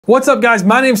What's up guys,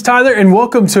 my name's Tyler and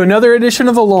welcome to another edition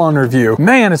of the Lawn Review.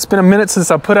 Man, it's been a minute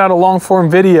since I put out a long form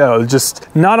video.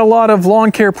 Just not a lot of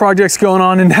lawn care projects going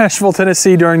on in Nashville,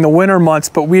 Tennessee during the winter months,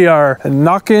 but we are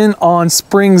knocking on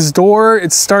spring's door.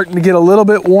 It's starting to get a little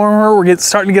bit warmer. We're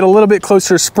starting to get a little bit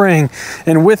closer to spring.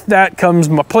 And with that comes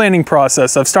my planning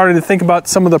process. I've started to think about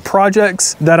some of the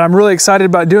projects that I'm really excited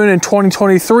about doing in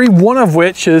 2023. One of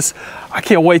which is I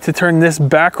can't wait to turn this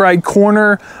back right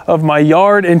corner of my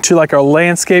yard into like a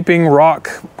landscaping rock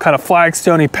kind of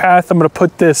flagstone-y path. I'm gonna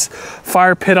put this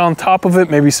fire pit on top of it,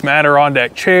 maybe some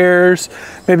Adirondack chairs,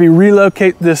 maybe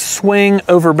relocate this swing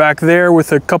over back there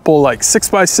with a couple like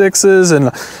 6x6s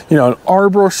and an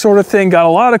arbor sort of thing. Got a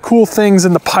lot of cool things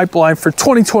in the pipeline for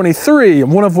 2023.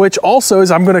 And one of which also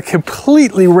is I'm gonna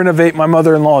completely renovate my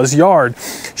mother-in-law's yard.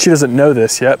 She doesn't know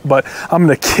this yet, but I'm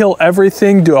gonna kill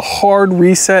everything, do a hard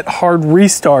reset, hard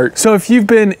restart. So if you've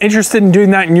been interested in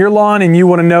doing that in your lawn and you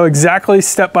want to know exactly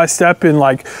step by step in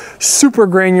like super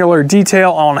granular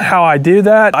detail on how I do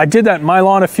that, I did that in my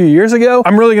lawn a few years ago.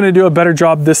 I'm really going to do a better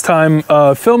job this time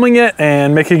filming it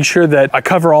and making sure that I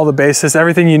cover all the bases,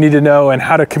 everything you need to know and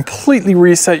how to completely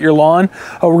reset your lawn.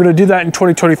 We're going to do that in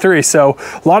 2023. So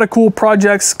a lot of cool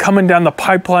projects coming down the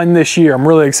pipeline this year. I'm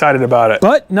really excited about it.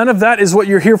 But none of that is what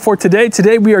you're here for today.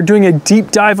 Today we are doing a deep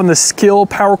dive on the SKIL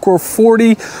PWRCore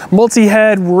 40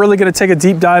 multi-head. We're really going to take a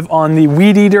deep dive on the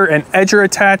weed eater and edger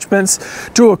attachments,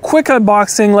 do a quick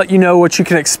unboxing, let you know what you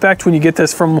can expect when you get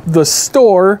this from the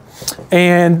store,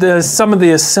 and some of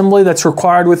the assembly that's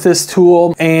required with this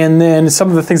tool, and then some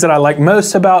of the things that I like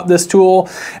most about this tool,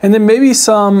 and then maybe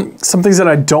some things that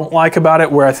I don't like about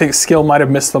it where I think SKIL might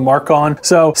have missed the mark on.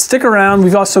 So stick around.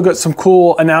 We've also got some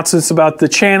cool announcements about the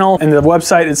channel and the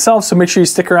website itself, so make sure you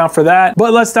stick around for that.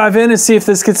 But let's dive in and see if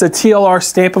this gets a TLR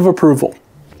stamp of approval.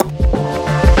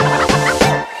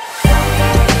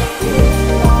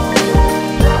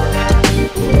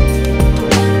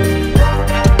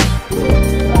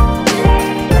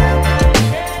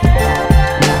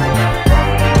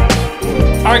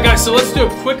 Alright guys, so let's do a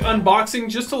quick unboxing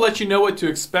just to let you know what to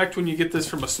expect when you get this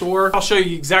from a store. I'll show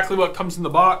you exactly what comes in the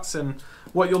box and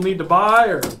what you'll need to buy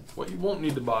or what you won't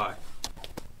need to buy.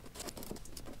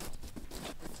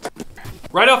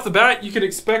 Right off the bat, you can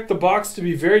expect the box to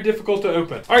be very difficult to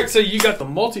open. Alright, so you got the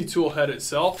multi-tool head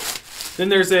itself. Then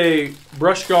there's a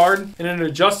brush guard and an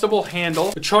adjustable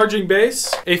handle, a charging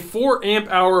base, a 4 amp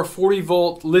hour 40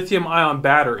 volt lithium ion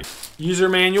battery, user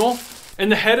manual, and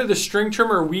the head of the string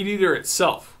trimmer or weed eater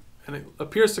itself. And it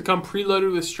appears to come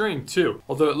preloaded with string too,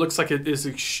 although it looks like it is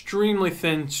extremely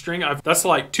thin string. That's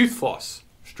like tooth floss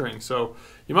string, so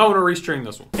you might want to restring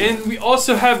this one. And we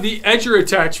also have the edger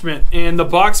attachment, and the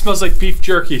box smells like beef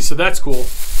jerky, so that's cool.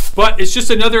 But it's just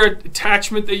another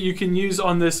attachment that you can use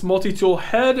on this multi-tool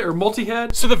head or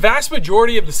multi-head. So the vast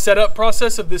majority of the setup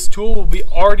process of this tool will be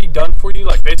already done for you,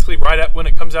 like basically right up when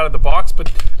it comes out of the box, but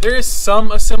there is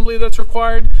some assembly that's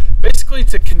required. Basically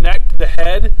to connect the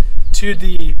head to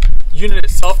the unit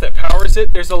itself that powers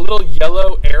it, there's a little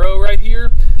yellow arrow right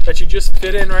here that you just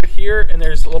fit in right here, and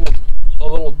there's a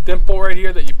little dimple right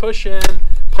here that you push in,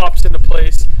 pops into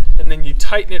place, and then you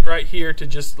tighten it right here to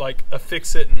just like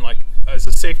affix it and like as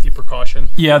a safety precaution.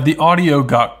 Yeah, the audio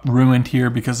got ruined here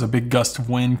because a big gust of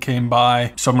wind came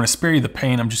by. So I'm gonna spare you the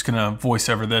pain. I'm just gonna voice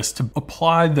over this. To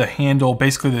apply the handle,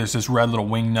 basically there's this red little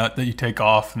wing nut that you take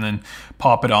off and then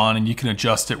pop it on, and you can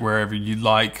adjust it wherever you'd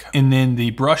like. And then the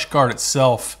brush guard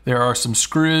itself, there are some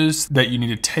screws that you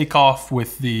need to take off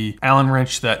with the Allen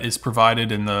wrench that is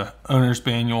provided in the owner's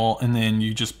manual, and then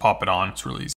you just pop it on. It's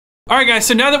really easy. Alright guys,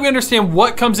 so now that we understand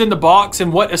what comes in the box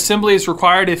and what assembly is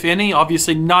required, if any,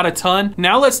 obviously not a ton,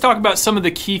 now let's talk about some of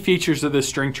the key features of this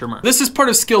string trimmer. This is part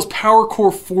of SKIL's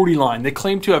PWRCore 40 line. They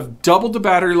claim to have doubled the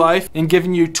battery life and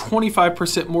given you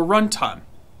 25% more runtime.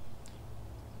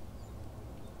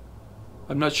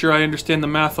 I'm not sure I understand the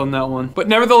math on that one. But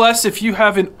nevertheless, if you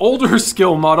have an older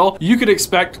SKIL model, you could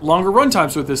expect longer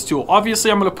runtimes with this tool.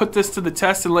 Obviously, I'm gonna put this to the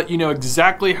test and let you know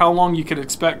exactly how long you can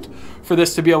expect for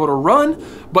this to be able to run,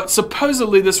 but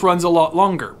supposedly this runs a lot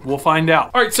longer. We'll find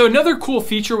out. All right, so another cool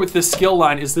feature with this SKIL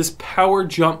line is this power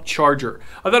jump charger.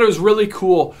 I thought it was really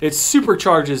cool. It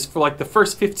supercharges for like the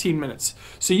first 15 minutes.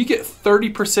 So you get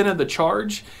 30% of the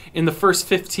charge in the first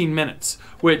 15 minutes,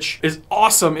 which is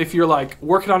awesome if you're like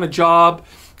working on a job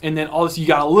and then all this, you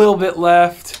got a little bit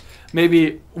left,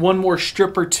 maybe one more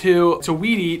strip or two to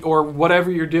weed eat or whatever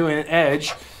you're doing at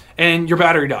edge, and your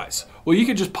battery dies. Well, you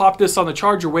could just pop this on the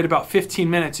charger, wait about 15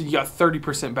 minutes, and you got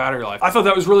 30% battery life. I thought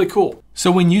that was really cool. So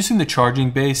when using the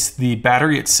charging base, the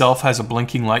battery itself has a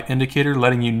blinking light indicator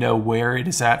letting you know where it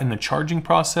is at in the charging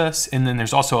process. And then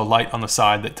there's also a light on the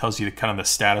side that tells you kind of the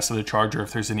status of the charger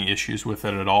if there's any issues with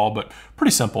it at all, but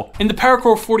pretty simple. And the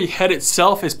PWRCore 40 head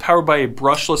itself is powered by a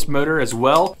brushless motor as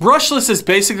well. Brushless is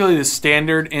basically the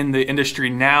standard in the industry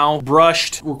now.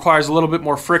 Brushed requires a little bit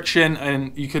more friction,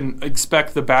 and you can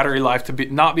expect the battery life to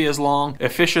not be as long,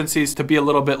 efficiencies to be a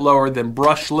little bit lower than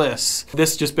brushless.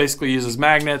 This just basically uses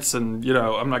magnets, and you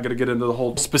know, I'm not gonna get into the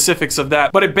whole specifics of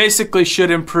that, but it basically should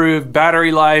improve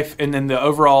battery life and then the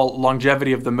overall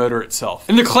longevity of the motor itself.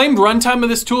 And the claimed runtime of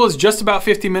this tool is just about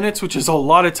 50 minutes, which is a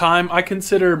lot of time. I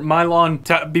consider my lawn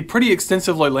to be pretty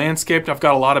extensively landscaped. I've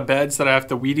got a lot of beds that I have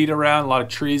to weed eat around, a lot of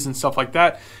trees and stuff like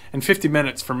that. And 50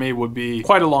 minutes for me would be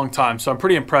quite a long time. So I'm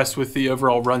pretty impressed with the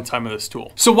overall runtime of this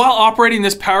tool. So while operating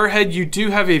this power head, you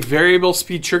do have a variable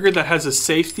speed trigger that has a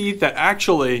safety that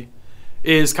actually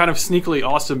is kind of sneakily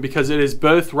awesome because it is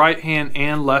both right hand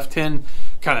and left hand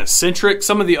kind of centric.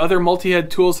 Some of the other multi-head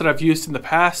tools that I've used in the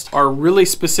past are really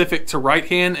specific to right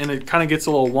hand, and it kind of gets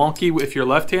a little wonky if you're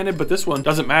left-handed, but this one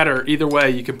doesn't matter. Either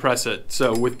way, you can press it.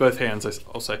 So with both hands,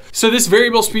 I'll say. So this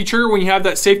variable speed trigger, when you have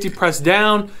that safety pressed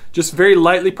down, just very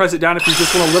lightly press it down if you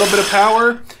just want a little bit of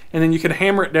power, and then you can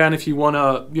hammer it down if you want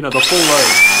to, you know, the full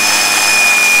load.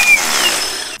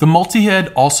 The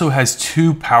multi-head also has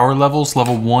two power levels,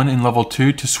 level 1 and level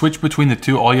 2. To switch between the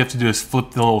two, all you have to do is flip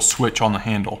the little switch on the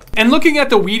handle. And looking at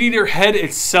the weed eater head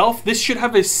itself, this should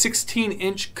have a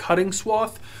 16-inch cutting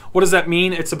swath. What does that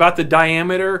mean? It's about the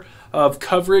diameter of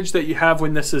coverage that you have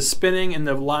when this is spinning and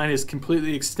the line is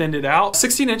completely extended out.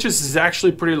 16 inches is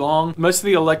actually pretty long. Most of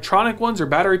the electronic ones are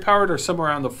battery powered, are somewhere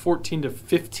around the 14 to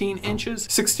 15 inches.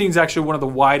 16 is actually one of the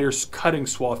wider cutting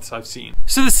swaths I've seen.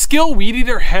 So the Skill Weed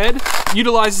Eater head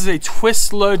utilizes a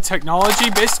twist load technology.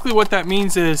 Basically what that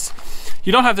means is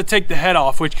you don't have to take the head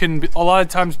off, which can a lot of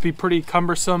times be pretty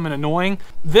cumbersome and annoying.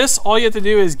 This, all you have to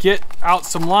do is get out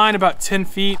some line about 10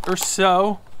 feet or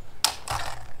so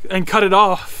and cut it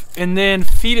off, and then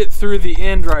feed it through the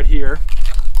end right here.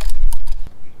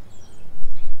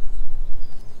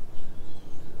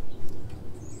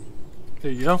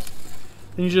 There you go.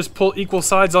 Then you just pull equal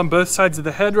sides on both sides of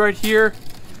the head right here.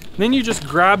 And then you just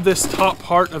grab this top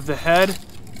part of the head,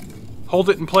 hold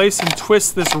it in place, and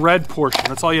twist this red portion.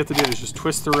 That's all you have to do is just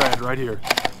twist the red right here.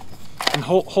 And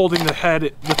holding the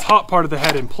head, the top part of the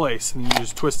head in place, and you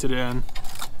just twist it in.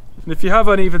 And if you have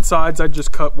uneven sides, I'd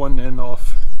just cut one end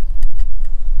off.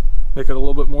 Make it a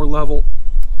little bit more level.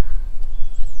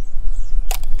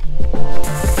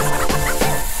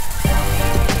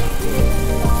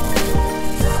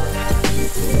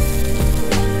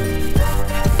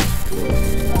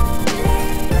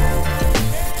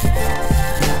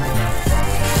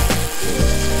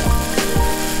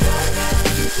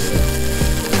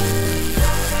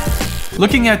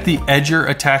 Looking at the edger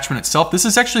attachment itself, this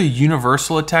is actually a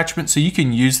universal attachment, so you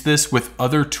can use this with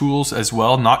other tools as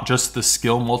well, not just the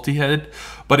Skill multi-head,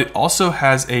 but it also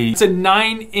has it's a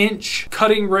 9-inch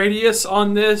cutting radius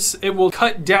on this. It will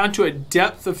cut down to a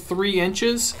depth of 3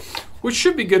 inches, which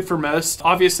should be good for most.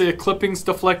 Obviously a clippings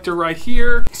deflector right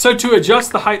here. So to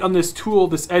adjust the height on this tool,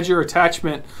 this edger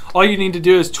attachment, all you need to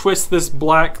do is twist this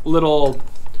black little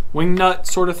wing nut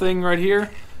sort of thing right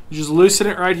here. You just loosen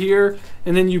it right here,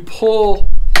 and then you pull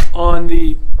on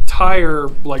the tire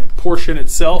like portion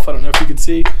itself. I don't know if you can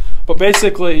see, but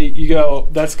basically you go,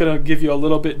 that's gonna give you a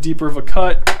little bit deeper of a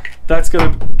cut. That's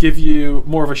gonna give you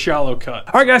more of a shallow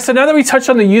cut. All right guys, so now that we touched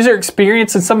on the user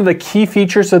experience and some of the key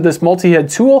features of this multi-head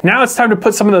tool, now it's time to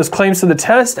put some of those claims to the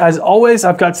test. As always,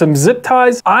 I've got some zip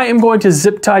ties. I am going to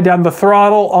zip tie down the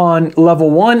throttle on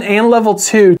level 1 and level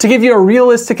 2 to give you a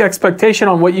realistic expectation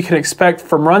on what you can expect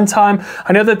from runtime.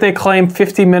 I know that they claim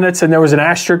 50 minutes and there was an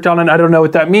asterisk on it. I don't know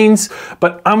what that means,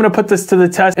 but I'm gonna put this to the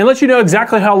test and let you know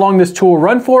exactly how long this tool will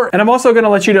run for. And I'm also gonna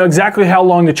let you know exactly how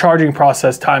long the charging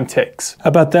process time takes. How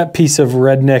about that piece of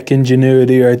redneck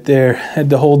ingenuity right there? Had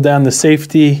to hold down the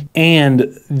safety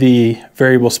and the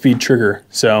variable speed trigger.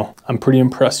 So I'm pretty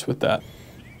impressed with that.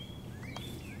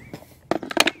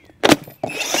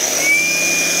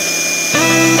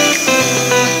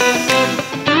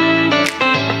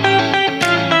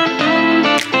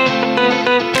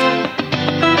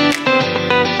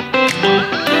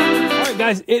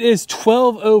 Guys, it is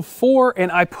 12:04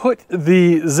 and I put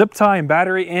the zip tie and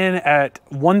battery in at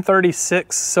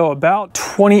 1:36, so about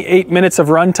 28 minutes of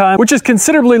runtime, which is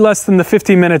considerably less than the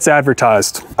 50 minutes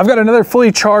advertised. I've got another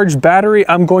fully charged battery.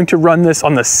 I'm going to run this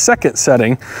on the second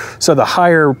setting, so the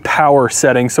higher power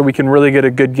setting, so we can really get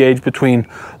a good gauge between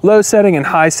low setting and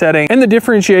high setting and the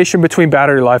differentiation between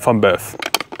battery life on both.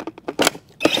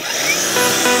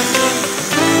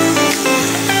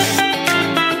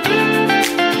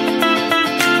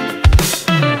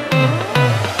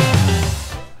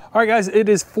 All right guys, it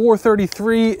is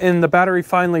 4:33 and the battery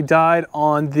finally died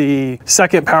on the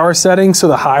second power setting, so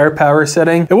the higher power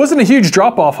setting. It wasn't a huge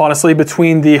drop off, honestly,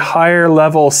 between the higher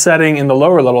level setting and the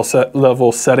lower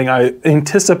level setting. I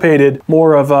anticipated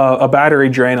more of a battery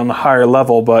drain on the higher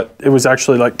level, but it was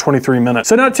actually like 23 minutes.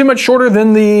 So not too much shorter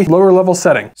than the lower level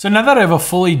setting. So now that I have a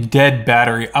fully dead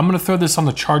battery, I'm gonna throw this on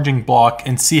the charging block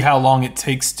and see how long it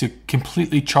takes to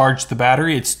completely charge the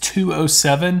battery. It's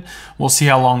 2:07. We'll see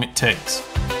how long it takes.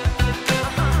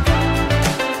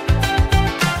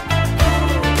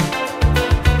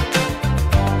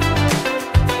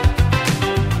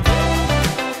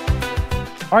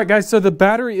 All right guys, so the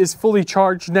battery is fully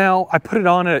charged now. I put it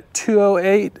on at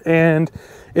 2:08 and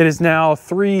it is now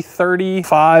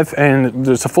 3:35 and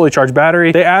there's a fully charged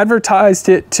battery. They advertised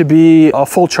it to be a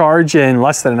full charge in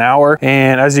less than an hour.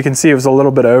 And as you can see, it was a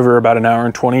little bit over, about an hour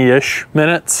and 20-ish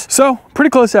minutes. So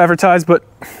pretty close to advertised, but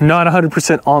not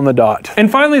 100% on the dot.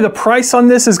 And finally, the price on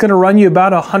this is gonna run you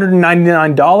about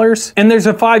 $199. And there's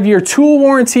a 5-year tool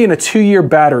warranty and a 2-year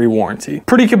battery warranty.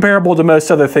 Pretty comparable to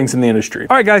most other things in the industry.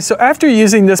 All right guys, so after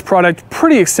using this product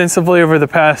pretty extensively over the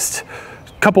past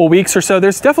couple of weeks or so,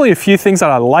 there's definitely a few things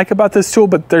that I like about this tool,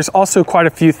 but there's also quite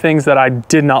a few things that I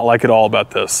did not like at all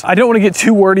about this. I don't want to get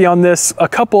too wordy on this. A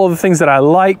couple of the things that I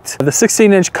liked: the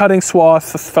 16-inch cutting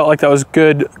swath felt like that was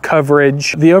good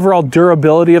coverage. The overall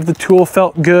durability of the tool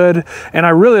felt good, and I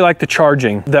really like the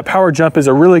charging. That power jump is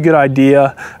a really good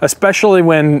idea, especially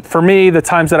when, for me, the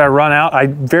times that I run out, I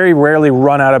very rarely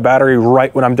run out of battery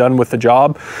right when I'm done with the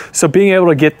job. So being able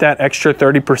to get that extra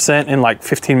 30% in like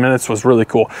 15 minutes was really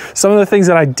cool. Some of the things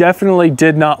that I definitely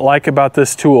did not like about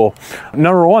this tool: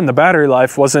 number one, the battery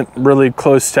life wasn't really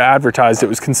close to advertised. It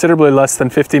was considerably less than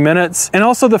 50 minutes. And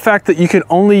also the fact that you can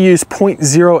only use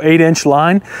 0.08 inch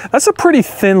line. That's a pretty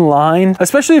thin line,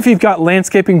 especially if you've got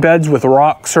landscaping beds with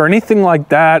rocks or anything like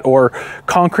that, or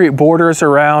concrete borders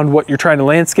around what you're trying to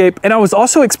landscape. And I was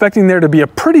also expecting there to be a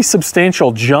pretty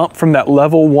substantial jump from that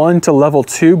level 1 to level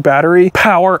 2 battery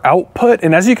power output.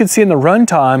 And as you can see in the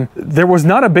runtime, there was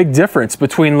not a big difference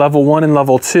between level 1 and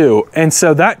level 2. And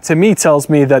so that to me tells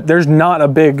me that there's not a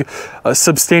big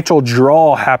substantial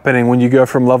draw happening when you go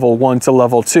from level 1 to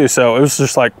level 2. So it was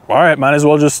just like, all right, might as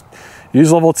well just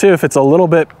use level 2. If it's a little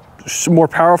bit more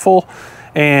powerful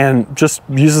and just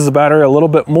uses the battery a little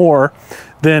bit more,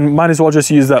 then might as well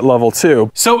just use that level 2.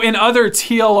 So in other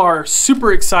TLR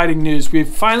super exciting news, we've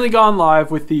finally gone live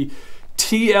with the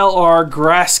TLR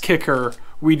Grass Kicker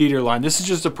Weed Eater line. This is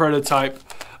just a prototype.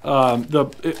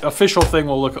 The official thing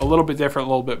will look a little bit different,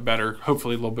 a little bit better,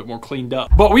 hopefully a little bit more cleaned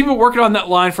up. But we've been working on that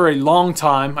line for a long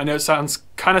time. I know it sounds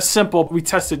kind of simple. We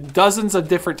tested dozens of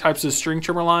different types of string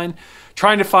trimmer line,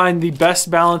 trying to find the best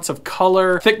balance of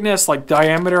color, thickness, like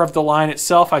diameter of the line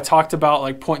itself. I talked about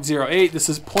like 0.08, this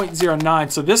is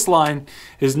 0.09. So this line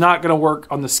is not gonna work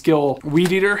on the Skill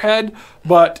Weed Eater head,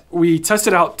 but we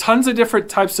tested out tons of different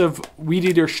types of Weed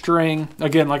Eater string.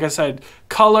 Again, like I said,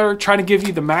 color, trying to give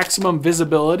you the maximum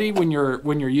visibility when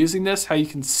you're using this, how you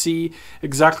can see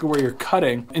exactly where you're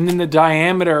cutting. And then the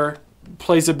diameter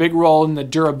plays a big role in the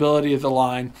durability of the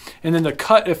line, and then the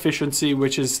cut efficiency,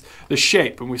 which is the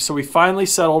shape. And so we finally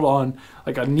settled on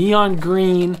like a neon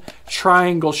green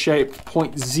triangle shaped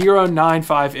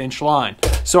 0.095 inch line.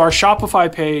 So our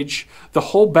Shopify page, the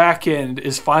whole back end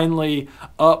is finally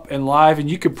up and live,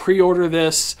 and you could pre-order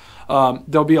this.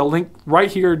 There'll be a link right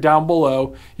here down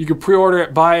below. You can pre-order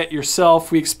it, buy it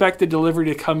yourself. We expect the delivery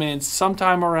to come in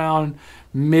sometime around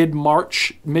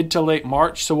mid-March, mid to late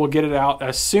March, so we'll get it out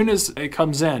as soon as it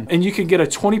comes in. And you can get a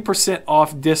 20%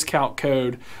 off discount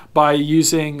code by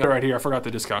using, right here, I forgot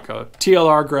the discount code,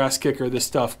 TLR Grass Kicker. This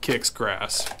stuff kicks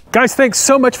grass. Guys, thanks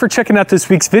so much for checking out this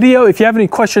week's video. If you have any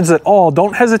questions at all,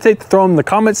 don't hesitate to throw them in the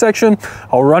comment section.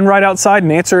 I'll run right outside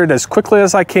and answer it as quickly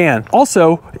as I can.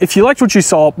 Also, if you liked what you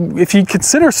saw, if you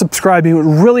consider subscribing, it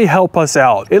would really help us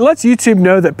out. It lets YouTube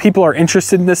know that people are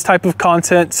interested in this type of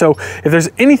content. So if there's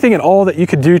anything at all that you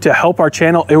could do to help our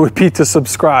channel, it would be to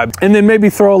subscribe. And then maybe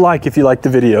throw a like if you like the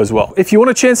video as well. If you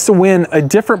want a chance to win a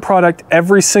different product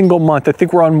every single month, I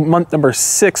think we're on month number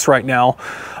 6 right now.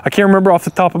 I can't remember off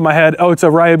the top of my head. Oh, it's a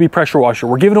Ryobi pressure washer.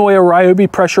 We're giving away a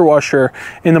Ryobi pressure washer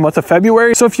in the month of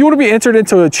February. So if you want to be entered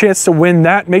into a chance to win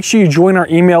that, make sure you join our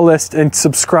email list and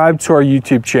subscribe to our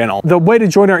YouTube channel. The way to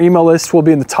join our email list will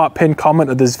be in the top pinned comment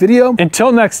of this video.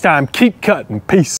 Until next time, keep cutting. Peace.